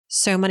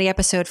So Money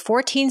episode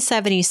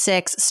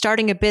 1476,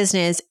 starting a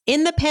business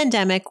in the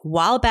pandemic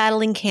while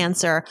battling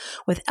cancer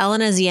with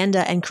Elena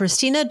Zienda and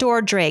Christina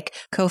Dorr-Drake,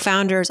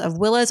 co-founders of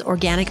Willa's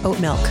Organic Oat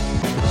Milk.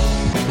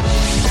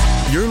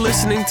 You're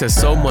listening to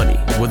So Money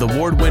with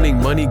award-winning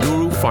money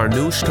guru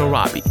Farnoosh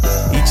Torabi.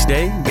 Each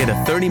day, get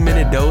a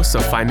 30-minute dose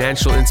of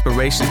financial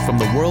inspiration from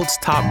the world's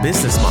top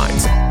business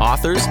minds,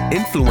 authors,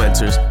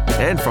 influencers,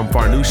 and from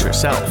Farnoosh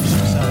herself.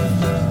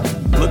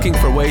 Looking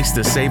for ways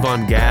to save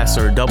on gas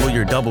or double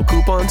your double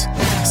coupons?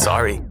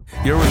 Sorry,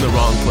 you're in the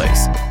wrong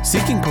place.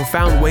 Seeking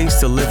profound ways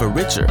to live a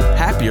richer,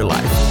 happier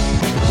life.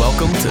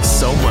 Welcome to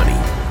So Money.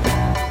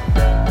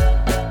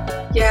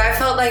 Yeah, I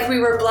felt like we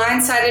were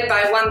blindsided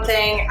by one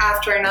thing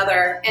after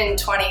another in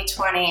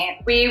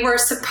 2020. We were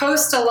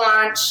supposed to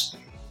launch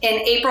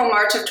in April,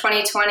 March of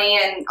 2020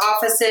 in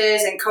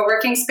offices and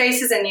co-working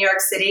spaces in New York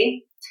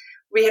City.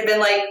 We had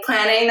been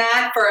planning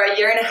that for a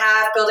year and a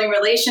half, building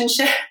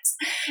relationships,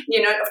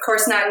 of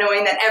course, not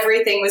knowing that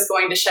everything was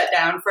going to shut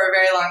down for a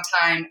very long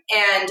time.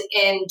 And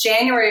in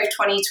January of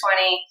 2020,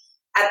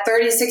 at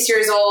 36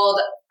 years old,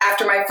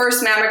 after my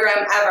first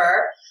mammogram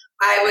ever,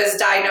 I was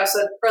diagnosed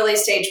with early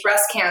stage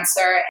breast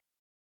cancer.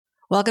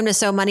 Welcome to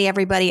So Money,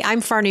 everybody.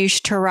 I'm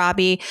Farnoosh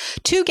Torabi.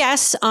 Two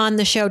guests on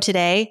the show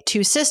today,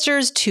 two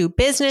sisters, two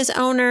business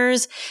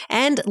owners,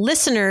 and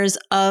listeners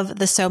of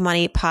the So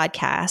Money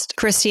podcast.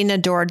 Christina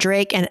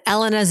Dorr-Drake and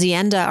Elena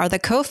Zienda are the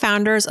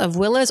co-founders of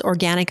Willa's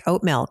Organic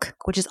Oat Milk,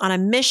 which is on a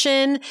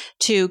mission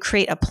to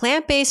create a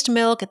plant-based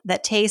milk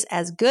that tastes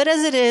as good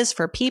as it is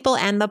for people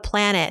and the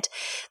planet.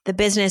 The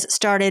business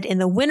started in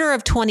the winter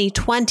of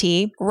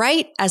 2020,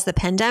 right as the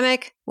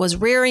pandemic was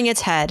rearing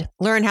its head.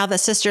 Learn how the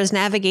sisters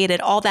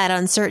navigated all that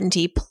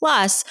uncertainty,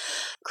 plus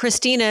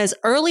Christina's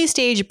early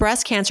stage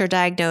breast cancer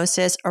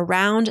diagnosis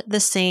around the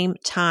same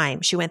time.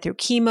 She went through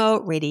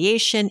chemo,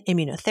 radiation,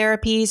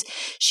 immunotherapies.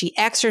 She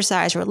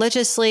exercised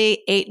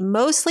religiously, ate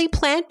mostly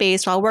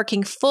plant-based while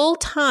working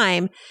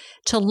full-time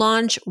to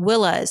launch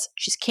Willa's.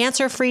 She's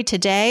cancer-free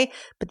today,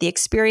 but the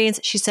experience,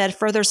 she said,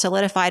 further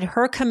solidified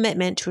her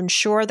commitment to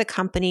ensure the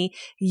company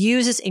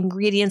uses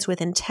ingredients with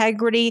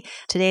integrity.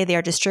 Today, they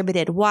are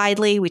distributed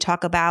widely. We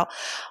talk about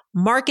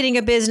marketing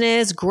a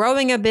business,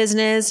 growing a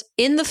business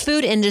in the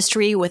food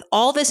industry with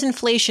all this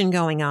inflation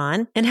going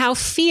on, and how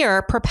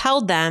fear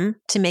propelled them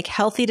to make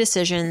healthy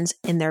decisions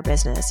in their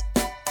business.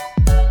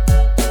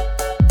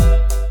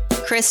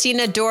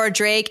 Christina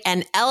Dorr-Drake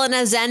and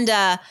Elena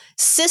Zienda,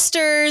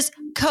 sisters,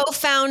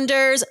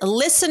 co-founders,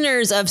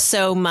 listeners of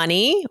So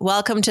Money.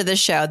 Welcome to the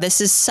show.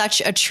 This is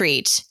such a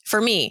treat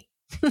for me.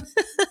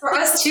 For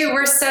us too,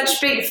 we're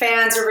such big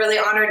fans. We're really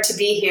honored to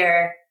be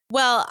here.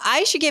 Well,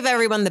 I should give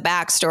everyone the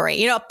backstory.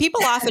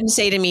 People often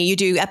say to me, you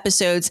do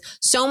episodes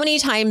so many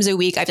times a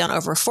week. I've done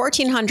over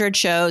 1,400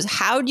 shows.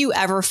 How do you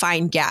ever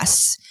find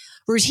guests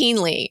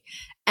routinely?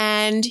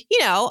 And,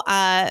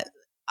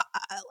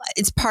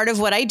 it's part of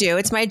what I do.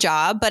 It's my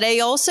job, but I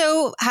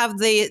also have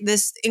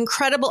this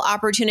incredible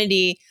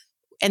opportunity.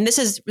 And this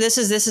is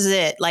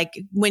it. Like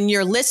when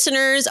your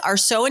listeners are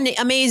so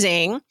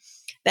amazing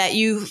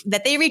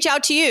that they reach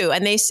out to you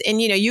and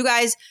you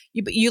guys,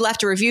 you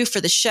left a review for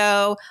the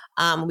show.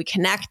 We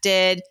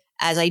connected,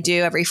 as I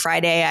do every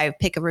Friday. I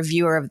pick a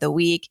reviewer of the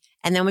week.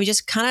 And then we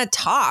just kind of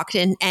talked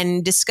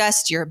and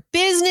discussed your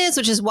business,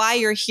 which is why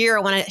you're here.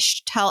 I want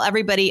to tell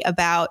everybody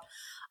about,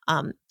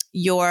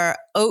 your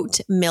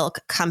oat milk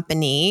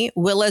company,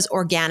 Willa's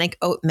Organic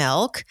Oat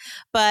Milk.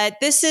 But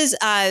this is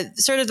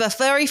sort of a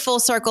very full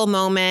circle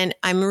moment.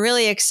 I'm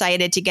really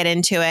excited to get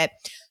into it.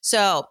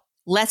 So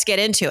let's get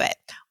into it.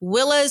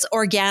 Willa's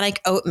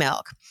Organic Oat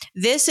Milk.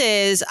 This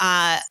is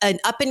an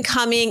up and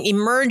coming,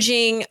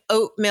 emerging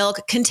oat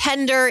milk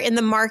contender in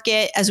the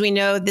market. As we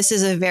know, this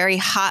is a very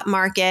hot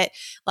market.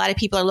 A lot of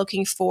people are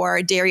looking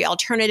for dairy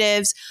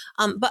alternatives.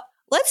 But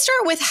let's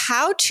start with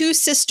how two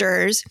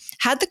sisters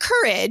had the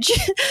courage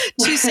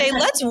to say,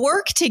 let's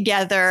work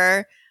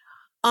together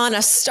on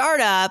a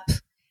startup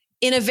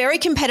in a very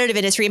competitive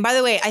industry. And by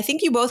the way, I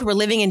think you both were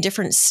living in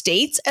different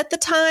states at the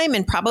time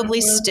and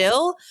probably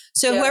still.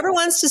 So whoever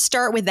wants to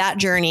start with that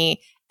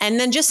journey, and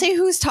then just say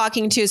who's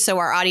talking to so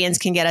our audience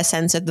can get a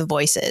sense of the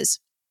voices.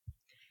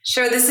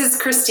 Sure. This is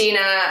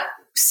Christina.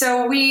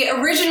 So we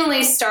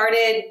originally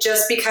started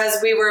just because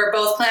we were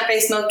both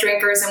plant-based milk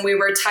drinkers and we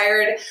were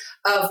tired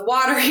of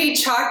watery,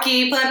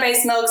 chalky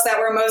plant-based milks that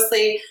were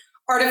mostly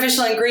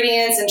artificial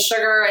ingredients and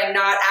sugar and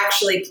not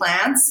actually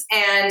plants.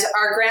 And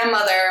our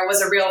grandmother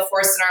was a real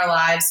force in our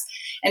lives.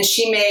 And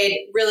she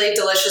made really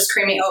delicious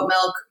creamy oat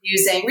milk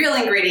using real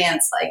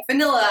ingredients like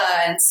vanilla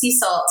and sea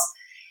salt.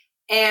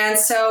 And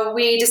so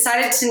we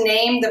decided to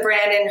name the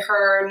brand in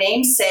her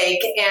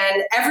namesake,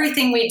 and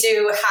everything we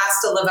do has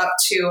to live up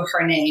to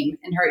her name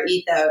and her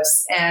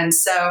ethos. And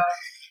so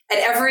at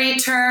every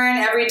turn,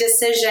 every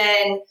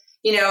decision,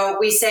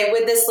 we say,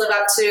 would this live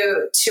up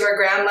to our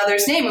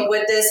grandmother's name? And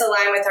would this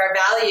align with our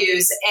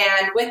values?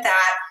 And with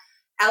that,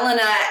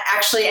 Elena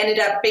actually ended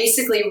up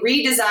basically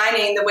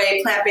redesigning the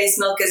way plant-based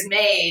milk is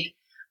made.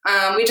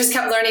 We just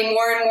kept learning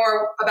more and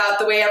more about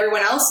the way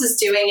everyone else is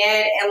doing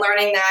it and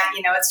learning that,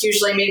 it's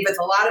usually made with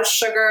a lot of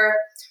sugar,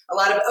 a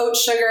lot of oat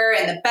sugar,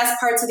 and the best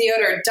parts of the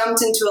oat are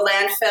dumped into a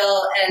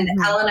landfill. And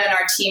Elena and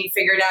our team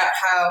figured out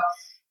how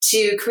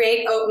to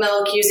create oat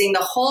milk using the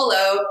whole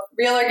oat,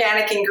 real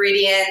organic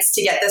ingredients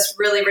to get this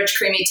really rich,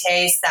 creamy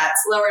taste that's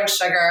lower in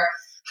sugar,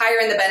 higher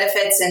in the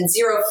benefits, and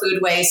zero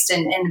food waste,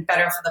 and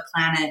better for the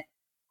planet.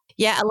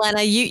 Yeah,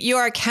 Elena, you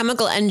are a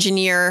chemical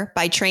engineer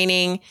by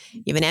training.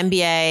 You have an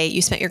MBA.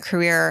 You spent your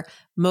career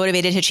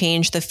motivated to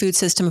change the food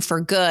system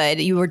for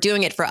good. You were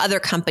doing it for other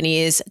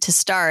companies to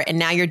start, and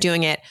now you're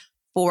doing it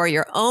for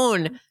your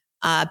own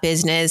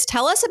business.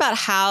 Tell us about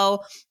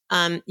how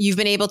you've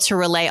been able to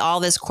relay all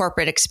this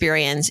corporate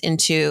experience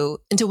into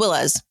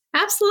Willa's.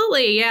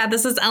 Absolutely. Yeah,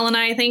 this is Elena.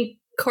 I think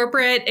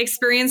corporate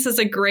experience is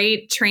a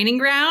great training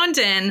ground.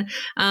 And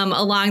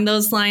along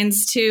those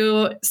lines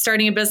too,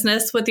 starting a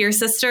business with your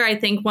sister, I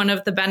think one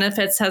of the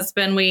benefits has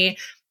been we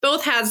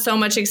both had so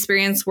much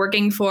experience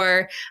working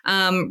for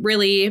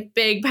really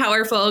big,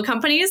 powerful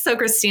companies. So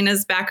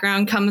Christina's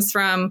background comes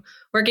from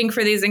working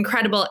for these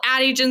incredible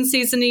ad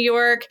agencies in New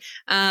York.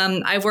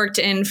 I've worked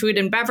in food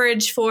and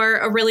beverage for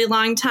a really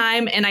long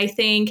time. And I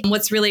think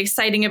what's really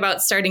exciting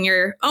about starting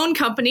your own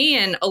company,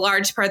 and a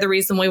large part of the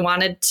reason we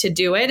wanted to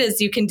do it,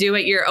 is you can do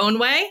it your own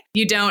way.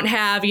 You don't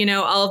have,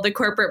 all of the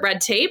corporate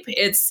red tape.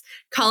 It's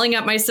calling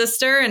up my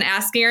sister and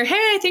asking her, hey,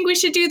 I think we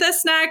should do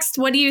this next.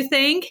 What do you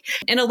think?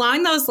 And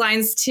along those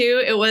lines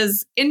too, it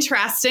was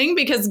interesting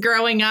because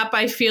growing up,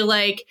 I feel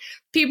like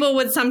people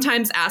would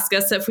sometimes ask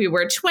us if we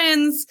were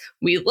twins.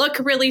 We look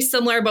really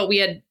similar, but we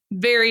had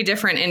very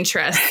different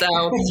interests. So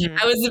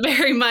I was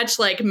very much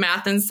like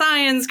math and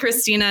science.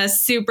 Christina,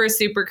 super,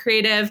 super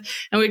creative.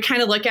 And we'd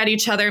kind of look at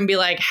each other and be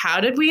like, how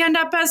did we end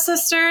up as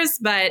sisters?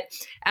 But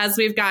as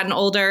we've gotten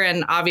older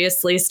and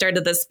obviously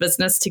started this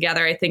business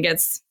together, I think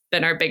it's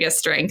been our biggest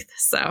strength.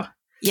 So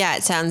yeah,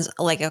 it sounds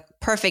like a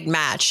perfect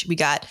match. We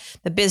got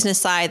the business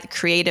side, the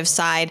creative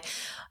side.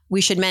 We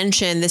should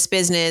mention this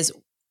business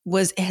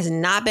has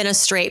not been a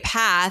straight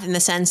path, in the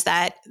sense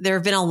that there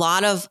have been a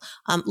lot of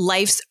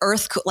life's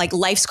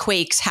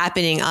quakes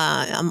happening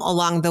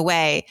along the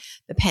way.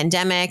 The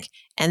pandemic,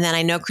 and then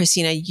I know,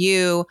 Christina,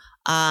 you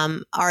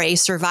are a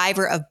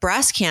survivor of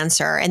breast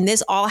cancer, and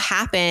this all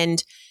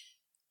happened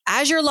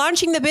as you're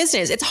launching the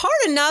business. It's hard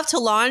enough to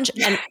launch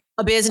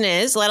a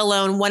business, let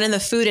alone one in the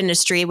food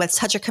industry with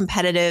such a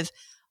competitive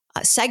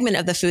segment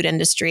of the food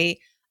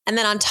industry, and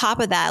then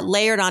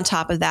layered on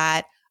top of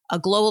that, a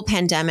global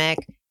pandemic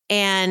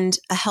and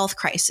a health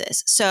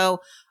crisis. So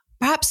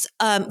perhaps,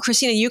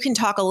 Christina, you can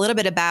talk a little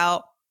bit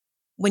about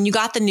when you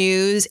got the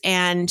news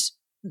and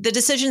the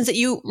decisions that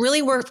you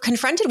really were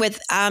confronted with.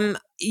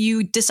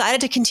 You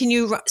decided to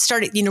continue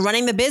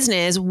running the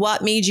business.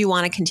 What made you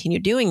want to continue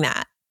doing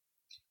that?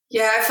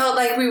 Yeah, I felt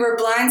like we were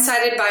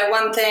blindsided by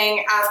one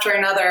thing after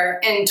another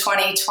in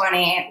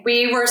 2020.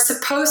 We were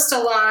supposed to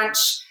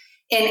launch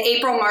in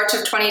April, March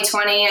of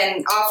 2020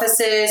 in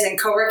offices and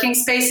co-working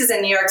spaces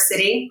in New York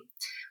City.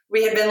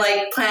 We had been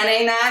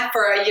planning that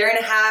for a year and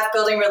a half,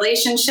 building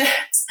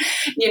relationships,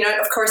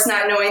 of course,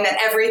 not knowing that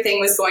everything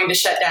was going to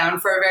shut down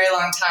for a very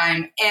long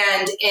time.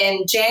 And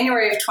in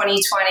January of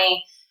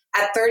 2020,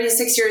 at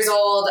 36 years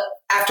old,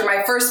 after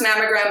my first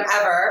mammogram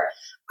ever,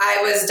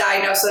 I was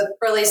diagnosed with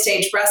early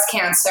stage breast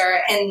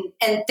cancer. And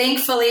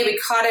thankfully we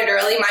caught it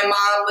early. My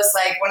mom was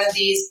one of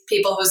these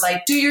people who's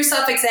like, do your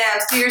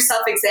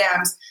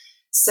self-exams.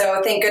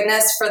 So thank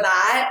goodness for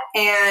that.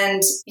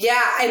 And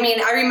yeah,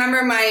 I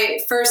remember my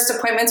first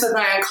appointments with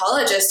my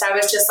oncologist. I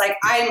was just like,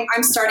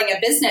 I'm starting a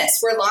business.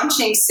 We're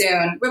launching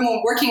soon. We've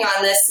been working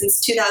on this since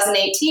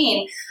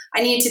 2018.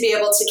 I need to be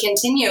able to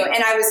continue.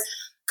 And I was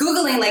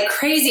Googling like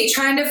crazy,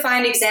 trying to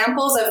find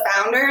examples of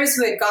founders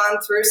who had gone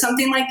through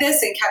something like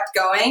this and kept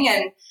going.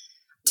 And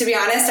to be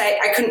honest,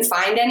 I couldn't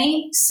find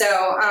any. So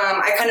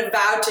I kind of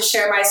vowed to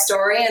share my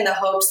story in the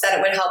hopes that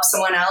it would help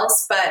someone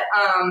else. But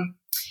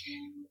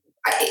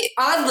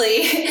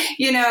oddly,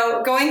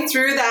 going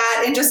through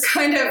that and just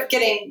kind of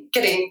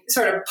getting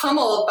sort of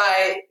pummeled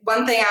by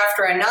one thing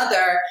after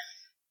another,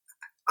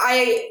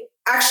 I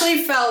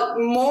actually felt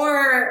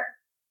more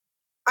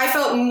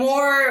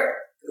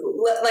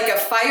like a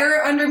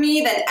fire under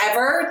me than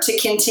ever to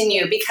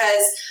continue,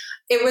 because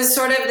it was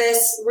sort of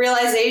this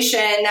realization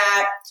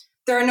that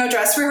there are no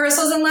dress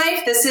rehearsals in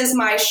life. This is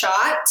my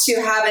shot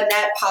to have a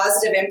net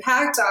positive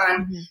impact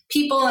on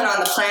people and on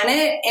the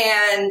planet.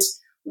 And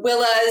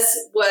Willa's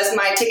was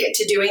my ticket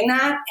to doing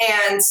that.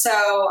 And so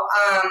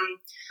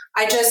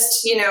I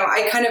just,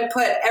 I kind of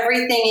put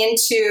everything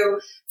into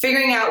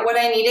figuring out what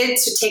I needed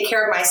to take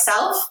care of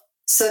myself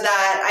so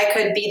that I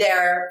could be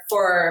there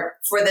for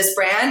this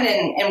brand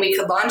and we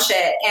could launch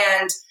it.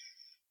 And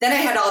then I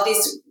had all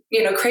these,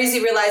 crazy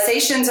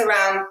realizations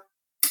around,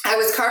 I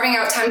was carving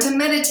out time to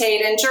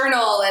meditate and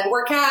journal and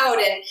work out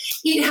and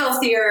eat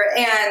healthier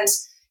and,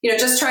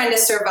 just trying to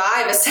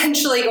survive,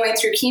 essentially going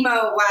through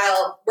chemo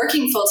while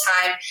working full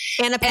time.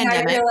 And a pandemic.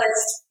 And I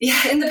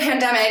realized, in the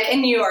pandemic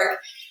in New York.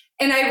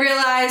 And I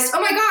realized,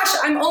 oh my gosh,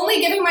 I'm only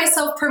giving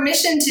myself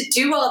permission to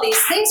do all these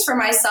things for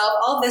myself,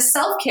 all this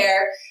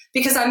self-care,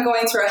 because I'm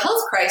going through a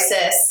health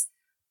crisis.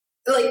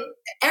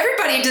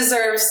 everybody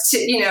deserves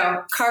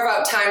to, carve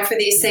out time for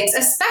these things,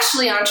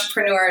 especially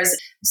entrepreneurs.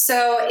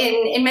 So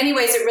in many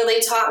ways, it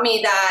really taught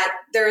me that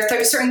there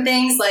are certain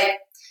things like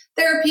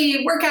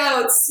therapy,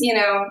 workouts,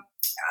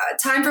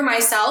 time for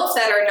myself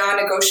that are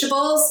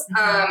non-negotiables,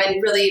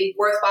 and really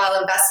worthwhile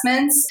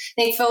investments.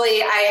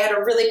 Thankfully, I had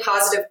a really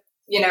positive,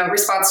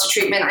 response to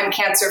treatment. I'm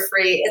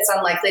cancer-free. It's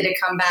unlikely to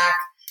come back.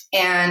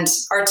 And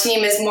our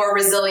team is more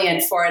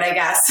resilient for it, I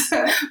guess.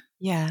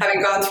 Yeah.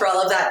 Having gone through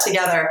all of that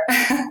together.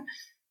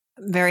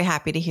 Very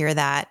happy to hear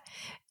that.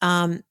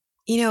 I'm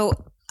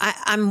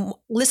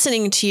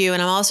listening to you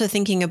and I'm also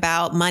thinking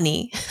about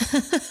money.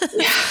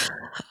 Yeah.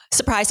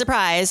 Surprise,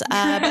 surprise.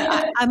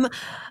 I'm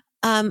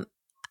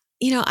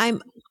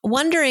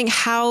wondering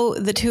how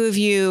the two of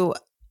you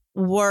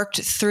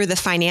worked through the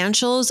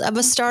financials of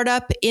a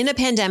startup in a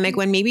pandemic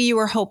when maybe you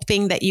were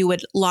hoping that you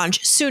would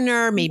launch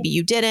sooner, maybe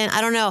you didn't.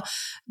 I don't know.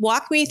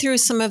 Walk me through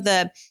some of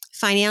the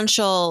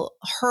financial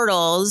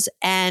hurdles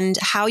and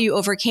how you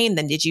overcame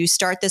them. Did you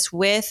start this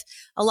with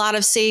a lot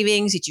of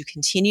savings? Did you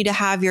continue to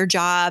have your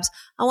jobs?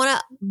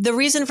 The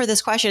reason for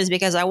this question is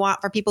because I want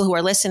for people who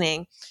are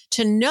listening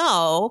to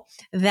know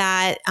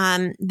that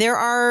there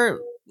are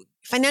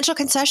financial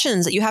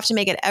concessions that you have to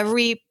make at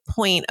every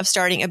point of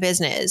starting a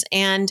business.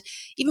 And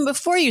even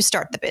before you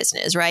start the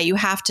business, right, you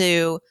have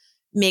to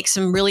make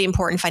some really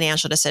important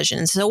financial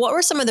decisions. So what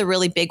were some of the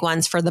really big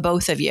ones for the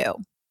both of you?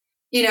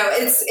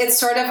 It's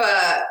sort of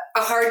a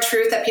hard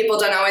truth that people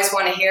don't always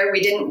want to hear.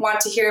 We didn't want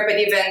to hear, but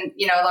even,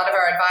 a lot of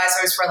our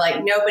advisors were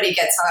like, nobody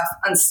gets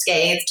off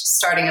unscathed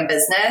starting a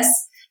business.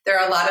 There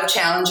are a lot of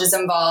challenges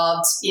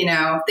involved.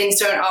 Things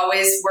don't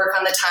always work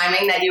on the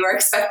timing that you were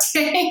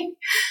expecting.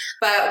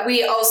 But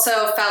we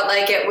also felt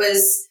like it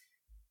was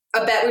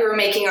a bet we were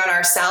making on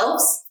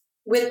ourselves.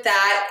 With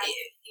that,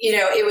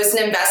 it was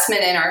an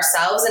investment in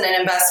ourselves and an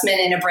investment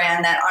in a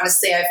brand that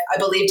honestly I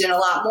believed in a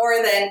lot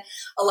more than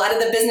a lot of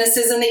the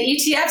businesses and the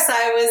ETFs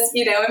I was,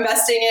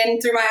 investing in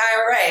through my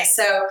IRA.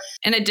 So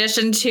in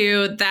addition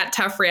to that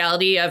tough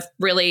reality of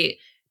really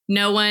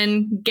no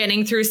one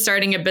getting through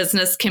starting a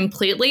business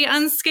completely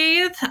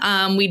unscathed,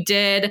 we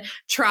did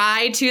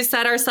try to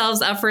set ourselves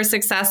up for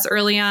success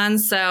early on.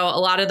 So a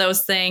lot of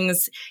those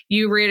things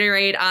you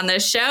reiterate on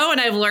this show,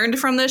 and I've learned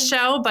from this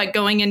show, but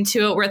going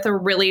into it with a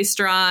really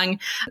strong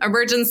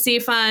emergency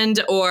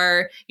fund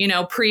or,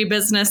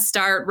 pre-business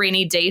start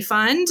rainy day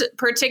fund,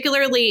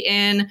 particularly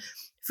in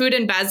food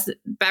and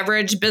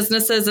beverage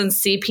businesses and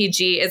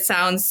CPG, it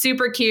sounds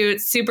super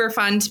cute, super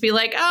fun to be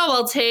like, oh,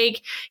 I'll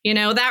take,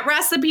 that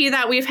recipe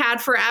that we've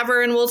had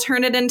forever and we'll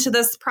turn it into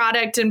this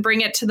product and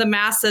bring it to the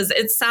masses.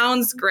 It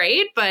sounds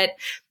great, but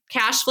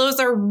cash flows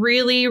are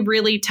really,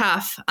 really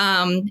tough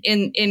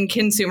in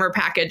consumer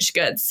packaged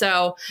goods.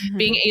 So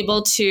being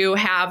able to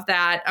have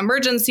that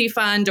emergency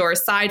fund or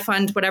side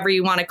fund, whatever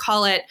you want to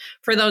call it,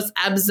 for those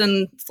ebbs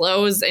and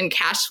flows in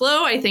cash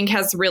flow, I think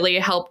has really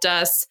helped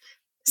us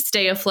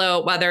stay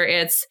afloat, whether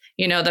it's,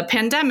 the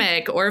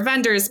pandemic or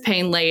vendors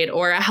paying late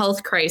or a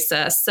health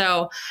crisis.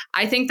 So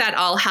I think that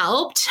all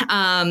helped.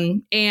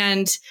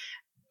 And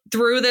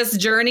through this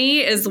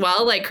journey as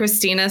well, like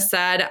Christina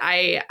said,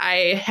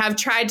 I have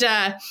tried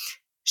to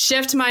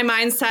shift my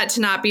mindset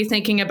to not be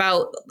thinking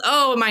about,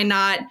 am I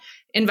not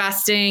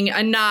investing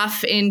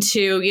enough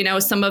into,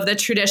 some of the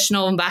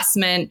traditional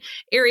investment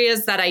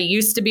areas that I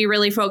used to be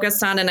really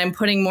focused on, and I'm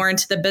putting more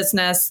into the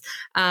business.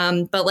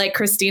 But like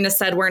Christina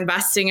said, we're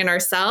investing in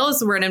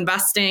ourselves. We're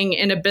investing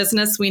in a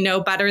business we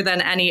know better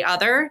than any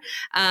other.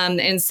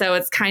 And so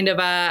it's kind of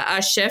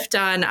a shift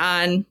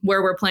on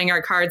where we're playing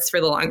our cards for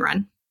the long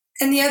run.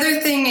 And the other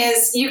thing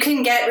is you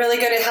can get really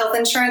good at health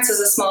insurance as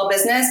a small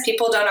business.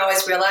 People don't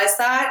always realize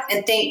that.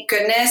 And thank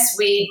goodness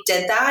we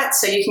did that.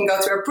 So you can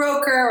go through a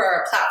broker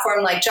or a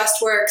platform like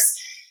JustWorks.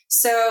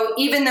 So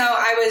even though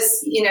I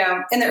was,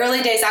 in the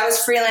early days, I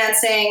was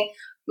freelancing.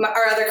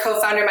 Our other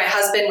co-founder, my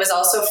husband, was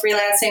also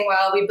freelancing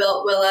while we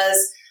built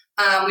Willa's.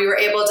 We were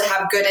able to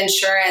have good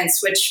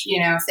insurance, which,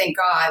 thank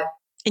God.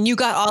 And you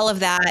got all of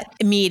that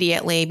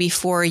immediately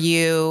before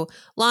you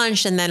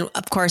launched. And then,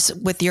 of course,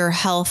 with your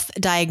health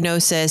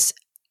diagnosis,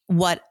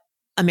 what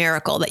a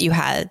miracle that you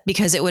had,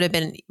 because it would have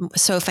been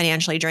so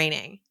financially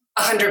draining.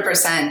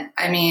 100%.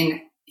 I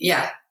mean,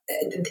 yeah,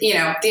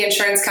 the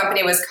insurance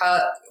company was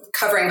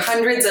covering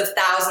hundreds of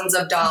thousands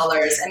of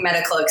dollars in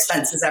medical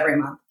expenses every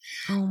month,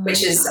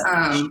 which is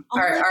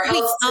our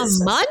health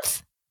system.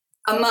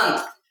 A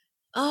month.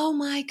 Oh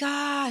my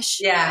gosh.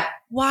 Yeah.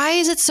 Why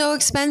is it so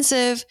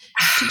expensive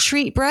to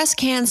treat breast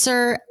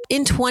cancer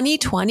in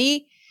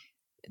 2020?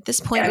 At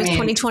this point, it was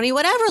 2020,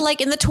 whatever.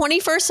 Like in the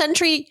 21st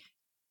century,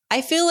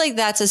 I feel like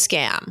that's a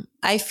scam.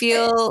 I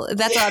feel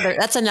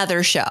that's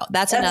another show.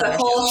 That's another a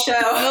whole show.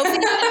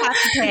 Nobody should have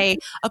to pay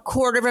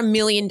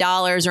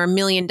 $250,000 or $1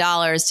 million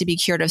to be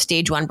cured of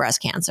stage 1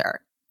 breast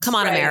cancer. Come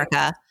on, right.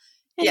 America.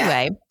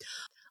 Anyway,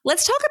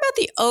 let's talk about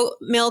the oat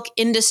milk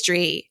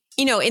industry.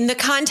 In the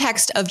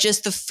context of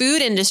just the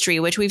food industry,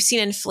 which we've seen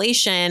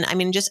inflation, I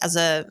mean, just as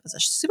a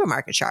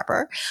supermarket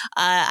shopper,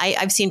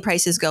 I've seen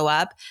prices go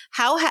up.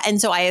 And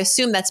so I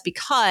assume that's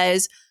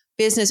because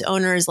business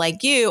owners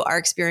like you are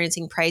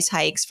experiencing price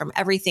hikes from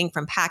everything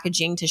from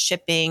packaging to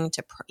shipping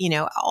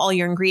to, all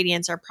your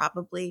ingredients are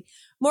probably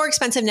more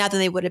expensive now than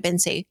they would have been,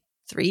 say,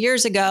 3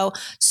 years ago.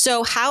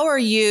 So how are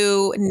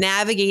you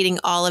navigating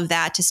all of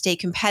that to stay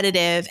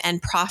competitive and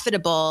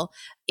profitable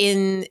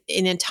in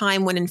a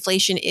time when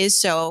inflation is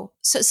so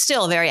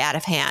still very out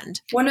of hand?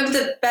 One of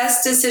the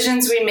best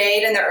decisions we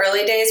made in the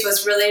early days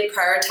was really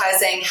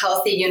prioritizing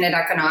healthy unit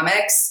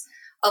economics.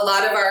 A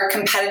lot of our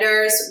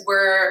competitors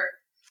were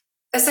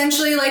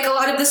essentially like a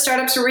lot of the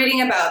startups we're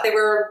reading about. They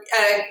were,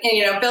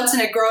 built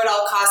in a grow at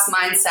all costs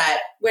mindset,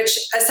 which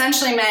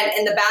essentially meant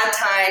in the bad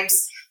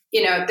times,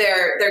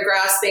 they're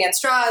grasping at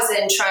straws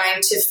and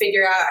trying to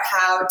figure out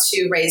how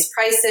to raise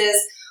prices.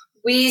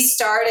 We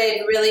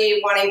started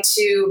really wanting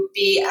to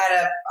be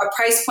at a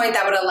price point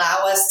that would allow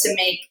us to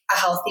make a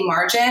healthy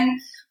margin,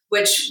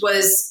 which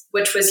was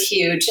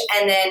huge.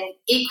 And then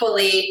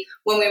equally,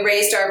 when we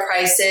raised our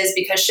prices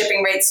because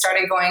shipping rates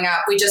started going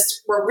up, we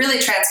just were really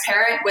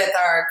transparent with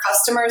our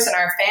customers and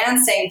our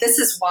fans, saying this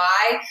is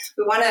why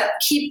we want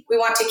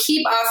to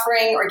keep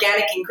offering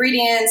organic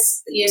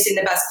ingredients, using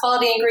the best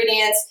quality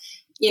ingredients,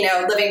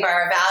 living by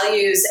our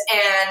values.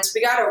 And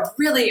we got a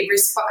really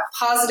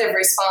positive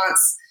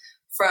response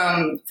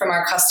from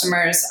our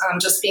customers,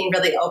 just being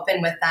really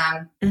open with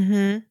them.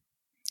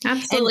 Mm-hmm.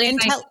 Absolutely.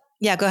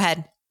 Yeah, go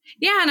ahead.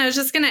 Yeah. And I was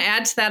just going to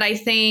add to that. I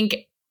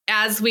think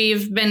as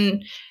we've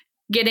been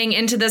getting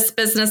into this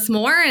business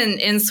more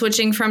and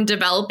switching from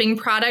developing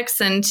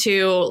products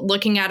into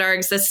looking at our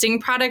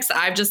existing products,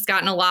 I've just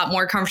gotten a lot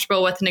more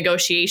comfortable with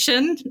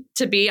negotiation,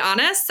 to be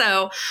honest.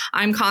 So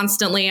I'm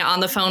constantly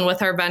on the phone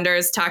with our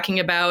vendors talking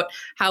about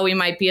how we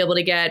might be able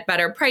to get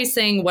better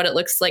pricing, what it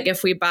looks like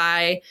if we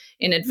buy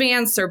in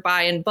advance or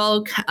buy in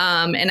bulk.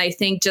 And I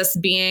think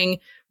just being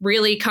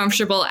really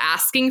comfortable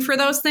asking for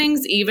those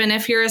things, even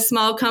if you're a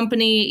small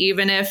company,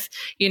 even if,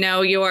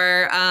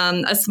 you're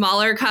a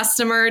smaller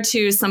customer,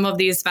 to some of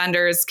these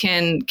vendors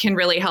can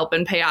really help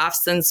and pay off,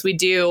 since we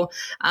do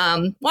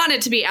want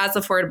it to be as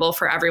affordable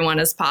for everyone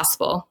as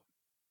possible.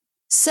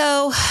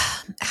 So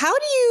how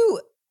do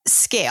you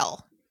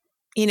scale?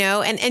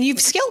 And you've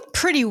scaled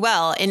pretty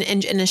well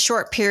in a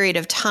short period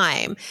of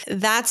time.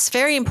 That's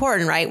very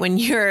important, right? When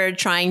you're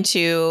trying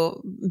to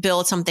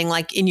build something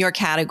like in your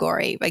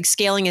category, like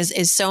scaling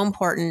is so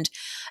important.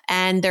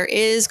 And there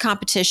is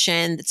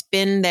competition that's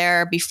been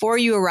there before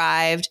you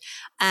arrived.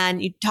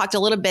 And you talked a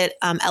little bit,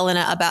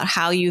 Elena, about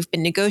how you've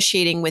been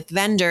negotiating with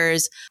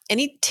vendors.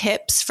 Any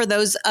tips for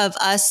those of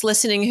us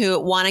listening who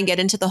want to get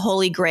into the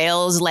holy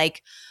grails,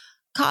 like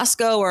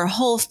Costco or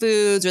Whole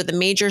Foods or the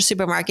major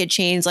supermarket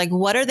chains? Like,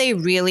 what are they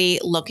really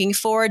looking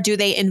for? Do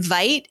they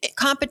invite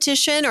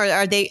competition, or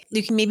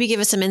you can maybe give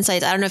us some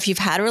insights. I don't know if you've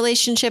had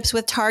relationships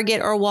with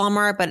Target or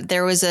Walmart, but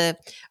there's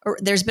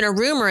been a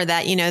rumor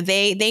that,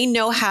 they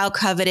know how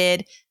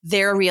coveted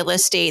their real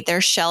estate, their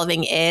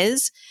shelving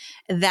is,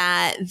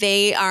 that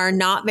they are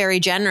not very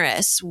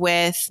generous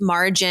with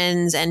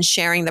margins and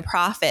sharing the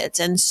profits.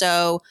 And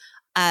so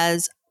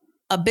as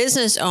a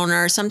business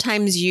owner,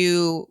 sometimes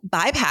you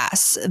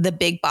bypass the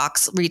big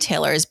box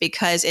retailers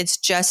because it's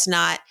just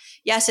not,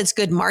 yes, it's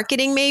good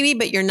marketing maybe,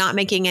 but you're not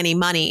making any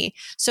money.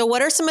 So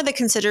what are some of the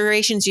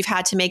considerations you've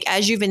had to make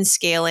as you've been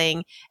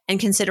scaling and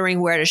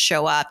considering where to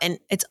show up? And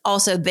it's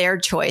also their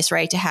choice,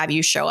 right, to have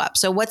you show up.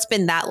 So what's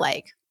been that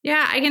like?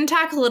 Yeah, I can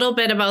talk a little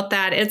bit about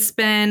that. It's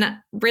been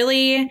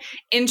really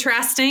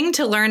interesting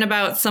to learn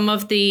about some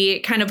of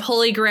the kind of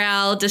holy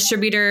grail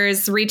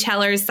distributors,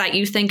 retailers that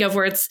you think of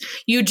where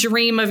you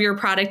dream of your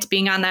product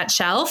being on that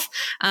shelf.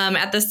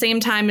 At the same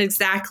time,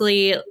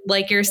 exactly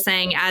like you're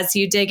saying, as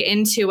you dig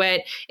into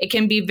it, it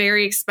can be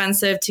very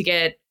expensive to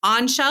get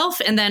on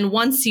shelf. And then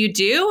once you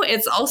do,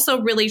 it's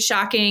also really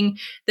shocking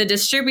the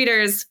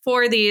distributors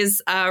for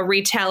these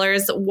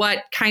retailers, what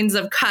kinds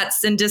of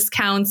cuts and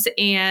discounts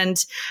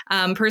and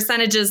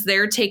percentages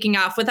they're taking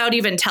off without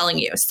even telling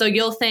you. So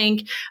you'll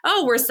think,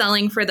 oh, we're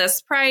selling for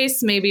this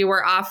price. Maybe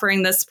we're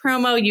offering this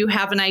promo. You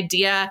have an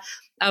idea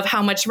of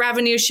how much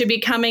revenue should be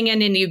coming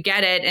in, and you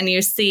get it and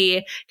you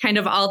see kind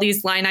of all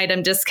these line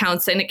item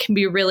discounts, and it can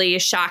be really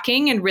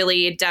shocking and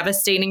really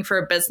devastating for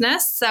a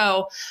business.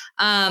 So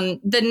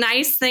the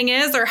nice thing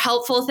is, or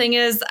helpful thing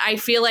is, I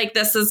feel like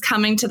this is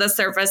coming to the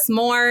surface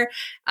more.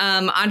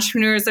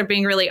 Entrepreneurs are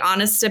being really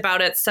honest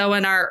about it. So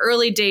in our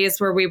early days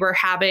where we were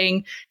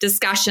having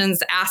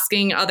discussions,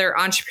 asking other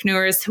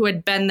entrepreneurs who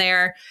had been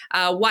there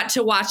what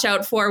to watch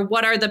out for,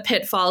 what are the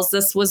pitfalls,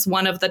 this was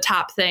one of the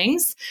top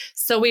things.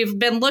 So we've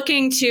been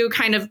looking to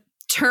kind of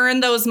turn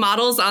those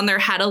models on their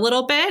head a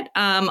little bit.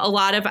 A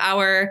lot of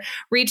our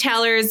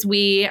retailers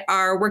we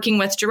are working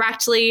with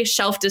directly,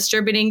 shelf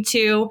distributing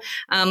to.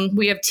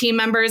 We have team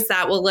members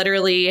that will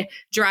literally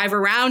drive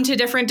around to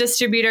different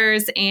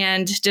distributors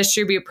and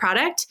distribute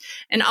product.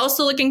 And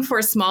also looking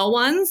for small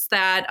ones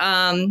that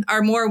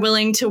are more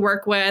willing to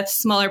work with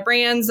smaller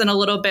brands and a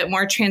little bit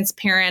more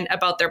transparent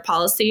about their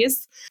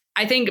policies.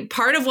 I think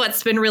part of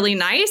what's been really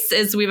nice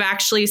is we've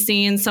actually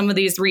seen some of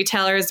these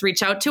retailers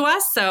reach out to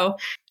us. So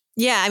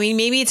Yeah, I mean,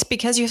 maybe it's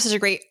because you have such a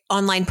great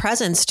online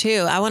presence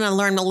too. I want to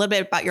learn a little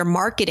bit about your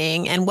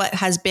marketing and what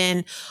has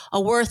been a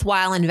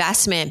worthwhile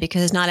investment,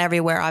 because not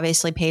everywhere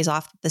obviously pays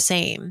off the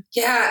same.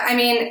 Yeah, I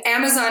mean,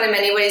 Amazon in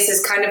many ways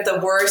is kind of the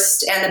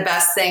worst and the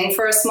best thing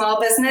for a small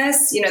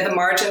business. The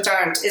margins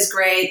aren't as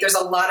great. There's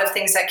a lot of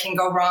things that can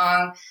go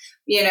wrong.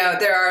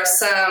 There are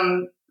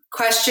some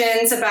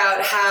questions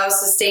about how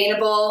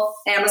sustainable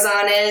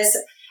Amazon is.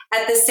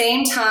 At the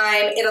same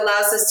time, it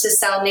allows us to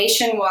sell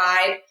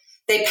nationwide.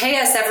 They pay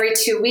us every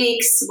 2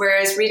 weeks,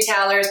 whereas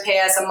retailers pay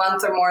us a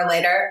month or more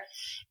later.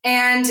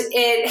 And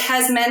it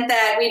has meant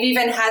that we've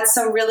even had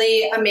some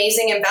really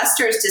amazing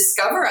investors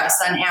discover us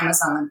on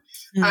Amazon.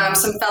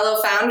 Some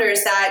fellow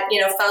founders that,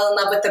 fell in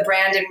love with the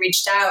brand and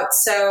reached out.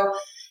 So,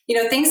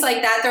 things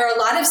like that. There are a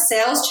lot of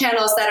sales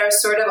channels that are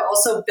sort of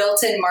also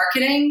built-in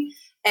marketing.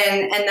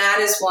 And that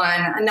is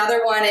one.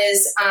 Another one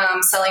is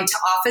selling to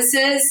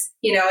offices.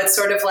 It's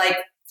sort of like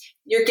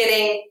you're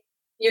getting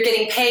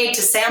paid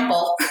to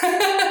sample,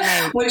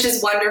 which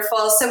is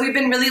wonderful. So we've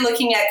been really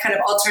looking at kind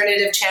of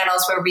alternative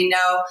channels where we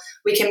know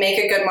we can make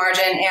a good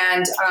margin,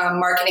 and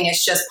marketing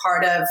is just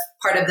part of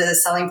the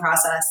selling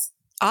process.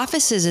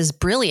 Offices is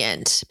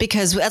brilliant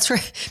because that's where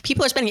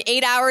people are spending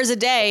 8 hours a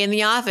day in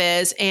the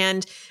office.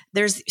 And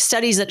there's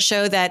studies that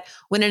show that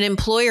when an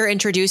employer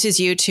introduces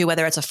you to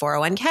whether it's a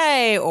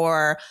 401k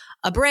or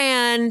a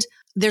brand,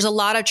 there's a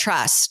lot of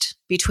trust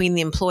between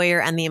the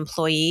employer and the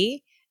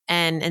employee.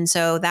 And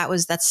so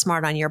that's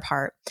smart on your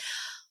part.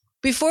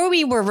 Before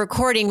we were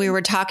recording, we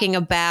were talking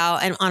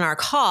about, and on our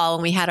call,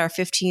 when we had our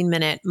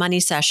 15-minute money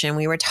session,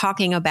 we were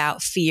talking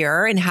about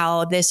fear and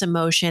how this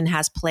emotion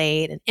has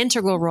played an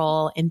integral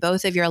role in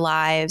both of your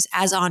lives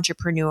as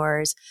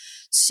entrepreneurs.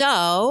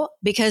 So,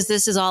 because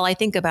this is all I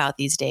think about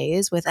these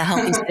days with A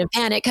Healthy State of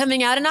Panic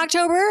coming out in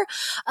October,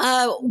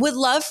 would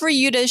love for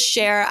you to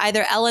share,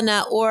 either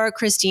Elena or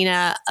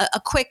Christina, a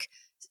quick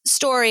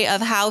story of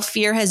how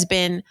fear has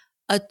been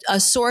a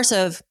source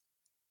of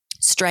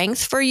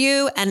strength for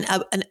you and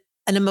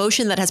an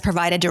emotion that has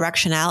provided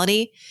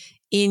directionality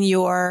in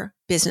your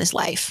business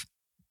life.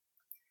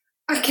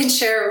 I can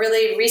share a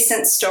really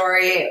recent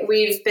story.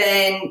 We've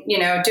been,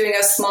 doing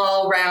a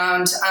small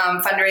round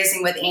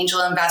fundraising with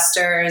angel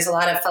investors, a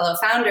lot of fellow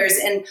founders,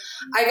 and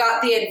I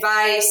got the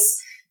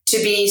advice to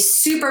be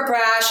super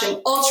brash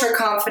and ultra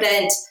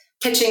confident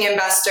pitching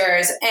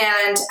investors.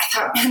 And I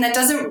thought, man, that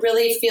doesn't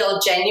really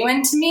feel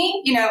genuine to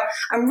me.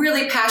 I'm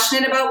really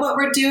passionate about what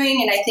we're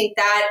doing, and I think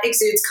that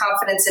exudes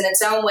confidence in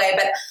its own way.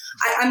 But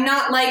I'm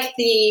not like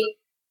the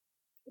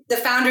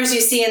founders you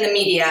see in the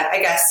media,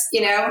 I guess,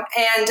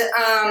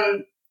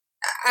 And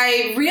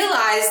I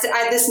realized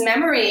this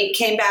memory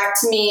came back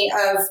to me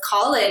of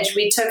college.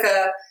 We took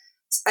a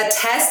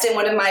test in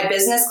one of my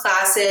business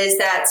classes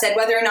that said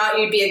whether or not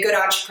you'd be a good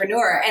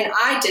entrepreneur. And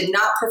I did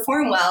not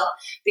perform well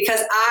because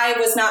I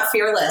was not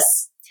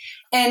fearless.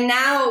 And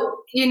now,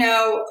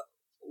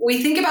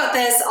 we think about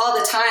this all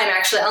the time.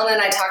 Actually, Elena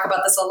and I talk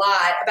about this a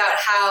lot, about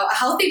how a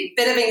healthy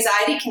bit of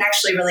anxiety can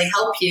actually really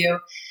help you.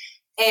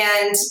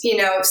 And,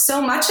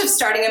 so much of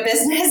starting a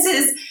business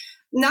is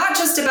not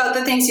just about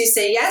the things you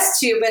say yes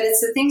to, but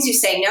it's the things you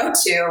say no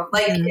to.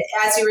 Like,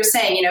 as you were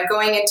saying,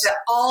 going into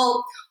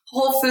all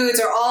Whole Foods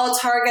or all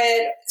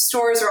Target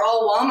stores or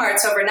all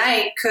Walmarts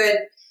overnight could,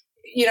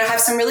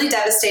 have some really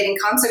devastating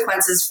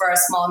consequences for a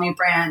small new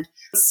brand.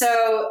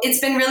 So it's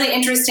been really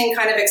interesting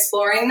kind of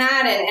exploring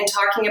that and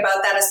talking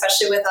about that,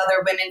 especially with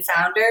other women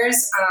founders,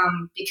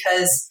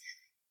 because,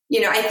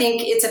 I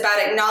think it's about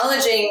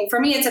acknowledging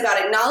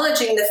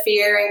the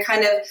fear and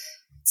kind of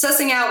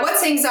sussing out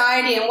what's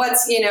anxiety and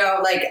what's,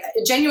 like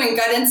a genuine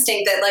gut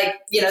instinct that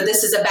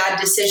this is a bad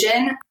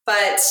decision.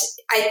 But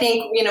I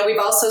think, we've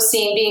also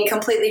seen being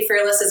completely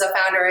fearless as a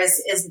founder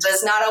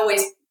does not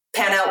always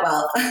pan out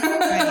well.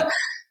 Right.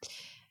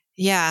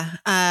 Yeah.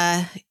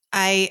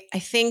 I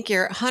think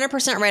you're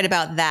 100% right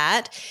about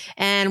that.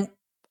 And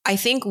I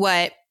think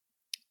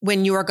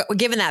when you are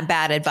given that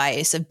bad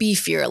advice of be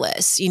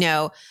fearless,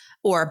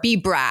 or be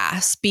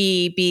brass,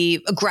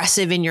 be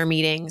aggressive in your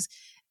meetings,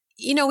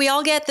 we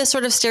all get this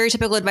sort of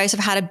stereotypical advice of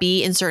how to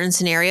be in certain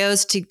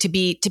scenarios to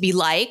be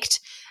liked.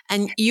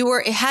 And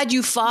had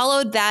you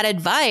followed that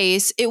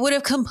advice, it would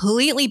have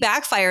completely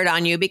backfired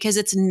on you because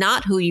it's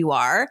not who you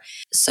are.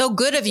 So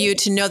good of you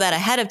to know that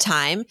ahead of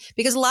time,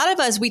 because a lot of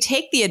us, we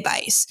take the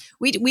advice,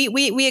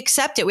 we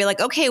accept it. We're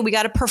like, okay, we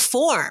got to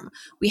perform.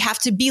 We have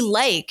to be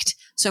liked.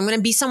 So I'm going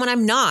to be someone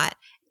I'm not.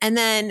 And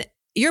then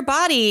your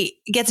body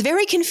gets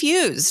very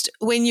confused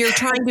when you're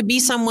trying to be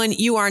someone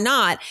you are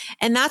not.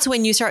 And that's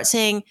when you start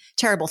saying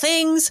terrible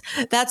things.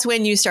 That's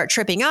when you start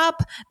tripping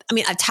up. I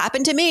mean, it's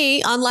happened to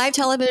me on live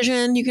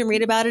television. You can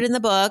read about it in the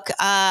book.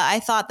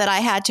 I thought that I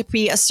had to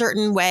be a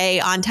certain way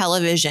on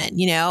television,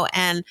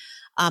 and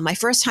my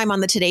first time on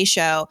the Today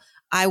Show,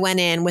 I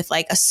went in with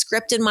like a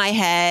script in my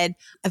head,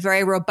 a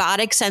very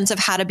robotic sense of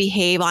how to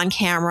behave on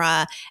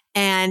camera.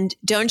 And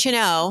don't you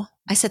know,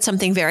 I said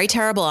something very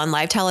terrible on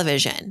live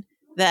television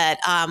that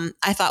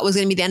I thought was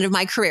going to be the end of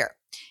my career.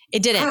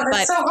 It didn't. Oh,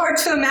 that's so hard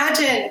to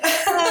imagine.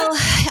 Well,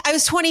 I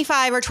was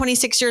 25 or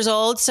 26 years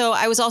old. So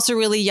I was also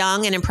really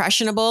young and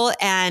impressionable.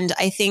 And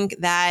I think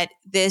that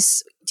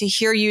to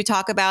hear you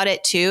talk about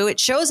it too, it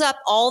shows up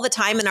all the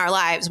time in our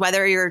lives,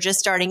 whether you're just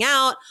starting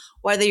out,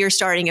 whether you're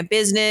starting a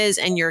business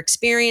and your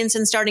experience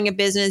in starting a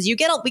business. We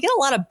get a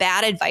lot of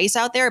bad advice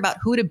out there about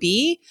who to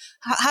be,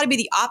 how to be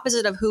the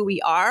opposite of who we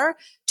are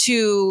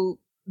to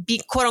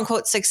be quote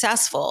unquote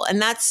successful.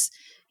 And that's,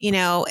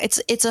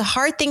 it's a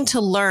hard thing to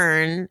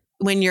learn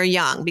when you're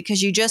young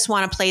because you just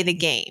want to play the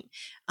game.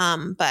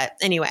 But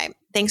anyway,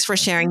 thanks for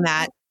sharing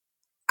that.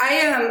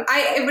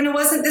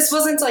 This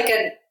wasn't like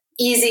an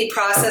easy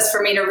process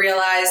for me to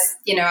realize,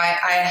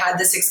 I had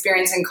this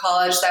experience in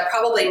college that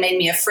probably made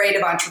me afraid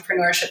of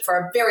entrepreneurship for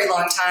a very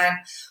long time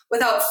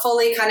without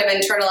fully kind of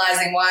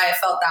internalizing why I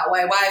felt that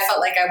way, why I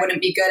felt like I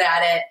wouldn't be good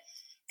at it.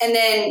 And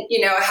then,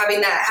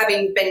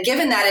 having been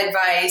given that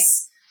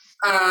advice,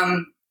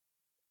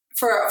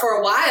 for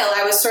a while,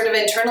 I was sort of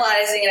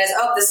internalizing it as,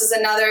 oh, this is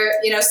another,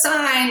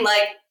 sign,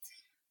 like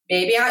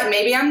maybe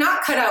I'm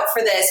not cut out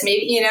for this,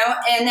 maybe,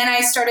 and then I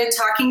started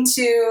talking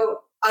to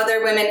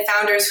other women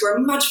founders who were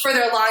much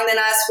further along than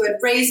us, who had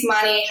raised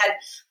money, had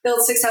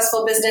built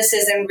successful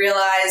businesses, and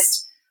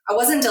realized I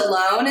wasn't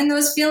alone in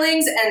those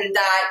feelings. And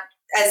that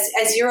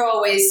as you're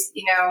always,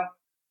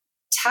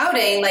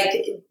 touting,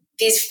 like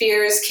these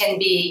fears can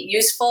be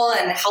useful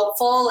and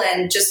helpful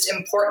and just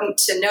important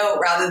to note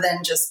rather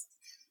than just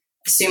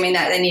assuming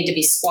that they need to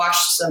be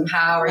squashed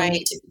somehow or you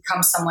need to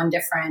become someone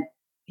different.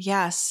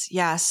 Yes.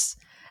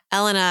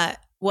 Elena,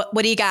 what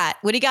do you got?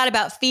 What do you got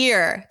about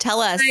fear?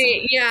 Tell us.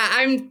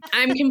 I'm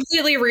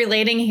completely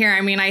relating here. I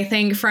mean, I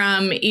think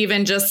from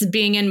even just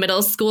being in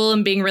middle school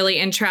and being really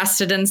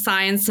interested in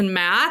science and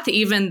math,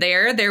 even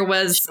there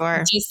was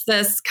just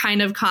this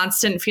kind of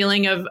constant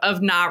feeling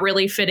of not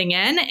really fitting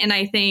in. And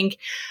I think,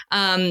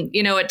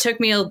 it took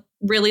me a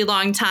really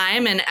long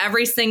time, and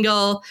every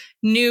single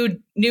new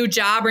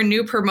job or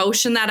new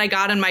promotion that I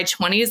got in my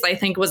 20s, I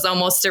think was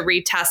almost a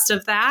retest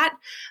of that.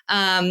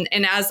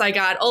 And as I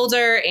got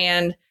older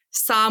and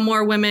saw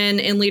more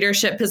women in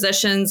leadership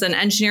positions and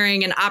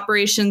engineering and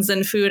operations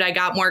and food, I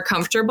got more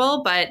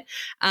comfortable. But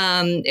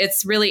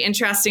it's really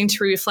interesting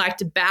to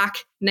reflect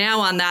back now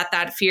on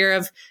that fear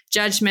of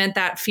judgment,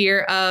 that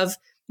fear of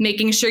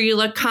making sure you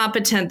look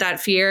competent, that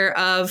fear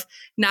of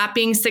not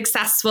being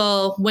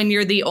successful when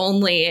you're the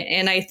only.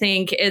 And I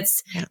think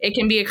it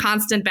can be a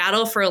constant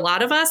battle for a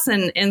lot of us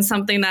and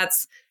something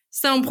that's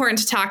so important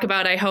to talk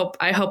about. I hope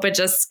it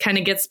just kind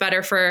of gets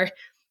better for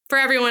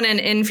everyone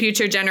in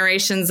future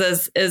generations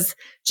is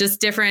just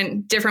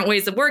different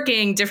ways of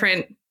working,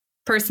 different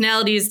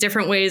personalities,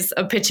 different ways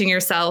of pitching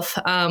yourself,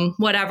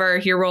 whatever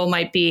your role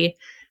might be,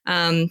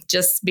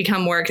 just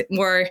become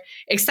more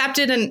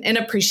accepted and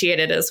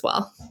appreciated as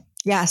well.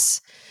 Yes.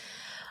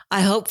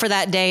 I hope for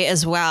that day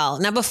as well.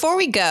 Now, before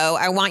we go,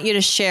 I want you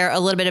to share a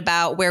little bit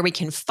about where we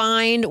can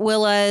find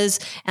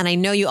Willa's. And I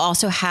know you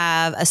also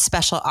have a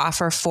special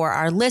offer for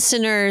our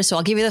listeners. So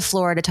I'll give you the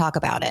floor to talk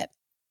about it.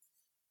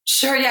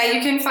 Sure. Yeah,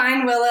 you can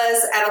find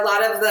Willa's at a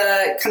lot of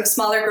the kind of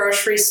smaller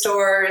grocery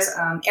stores,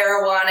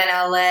 Erewhon in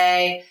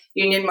LA,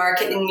 Union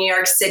Market in New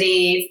York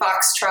City,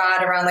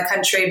 Foxtrot around the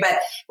country. But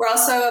we're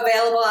also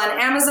available on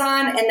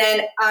Amazon and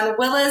then on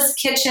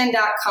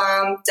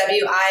willaskitchen.com,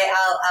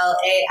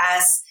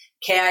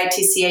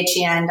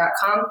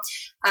 WILLASKITCHEN.com.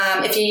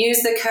 If you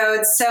use the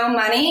code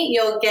SOMONEY,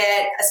 you'll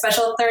get a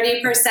special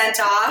 30%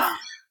 off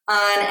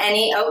on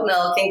any oat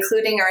milk,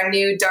 including our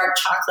new dark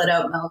chocolate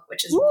oat milk,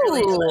 which is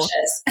really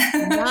delicious.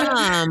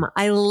 Yum.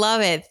 I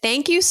love it.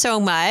 Thank you so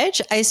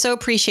much. I so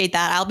appreciate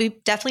that. I'll be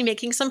definitely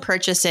making some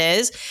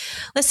purchases.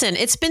 Listen,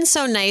 it's been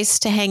so nice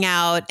to hang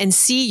out and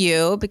see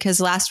you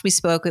because last we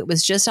spoke, it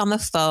was just on the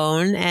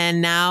phone.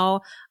 And now,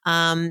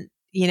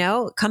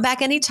 come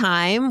back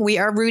anytime. We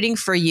are rooting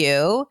for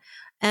you.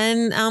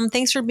 And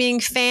thanks for being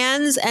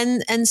fans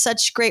and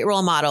such great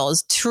role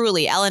models.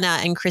 Truly, Elena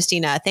and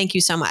Christina, thank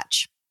you so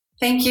much.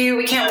 Thank you.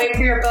 We can't wait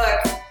for your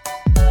book.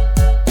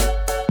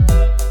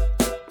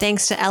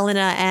 Thanks to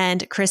Elena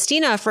and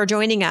Christina for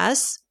joining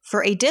us.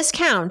 For a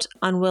discount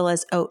on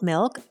Willa's oat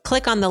milk,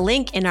 click on the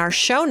link in our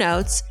show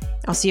notes.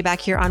 I'll see you back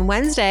here on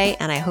Wednesday,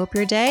 and I hope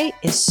your day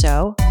is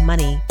so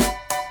money.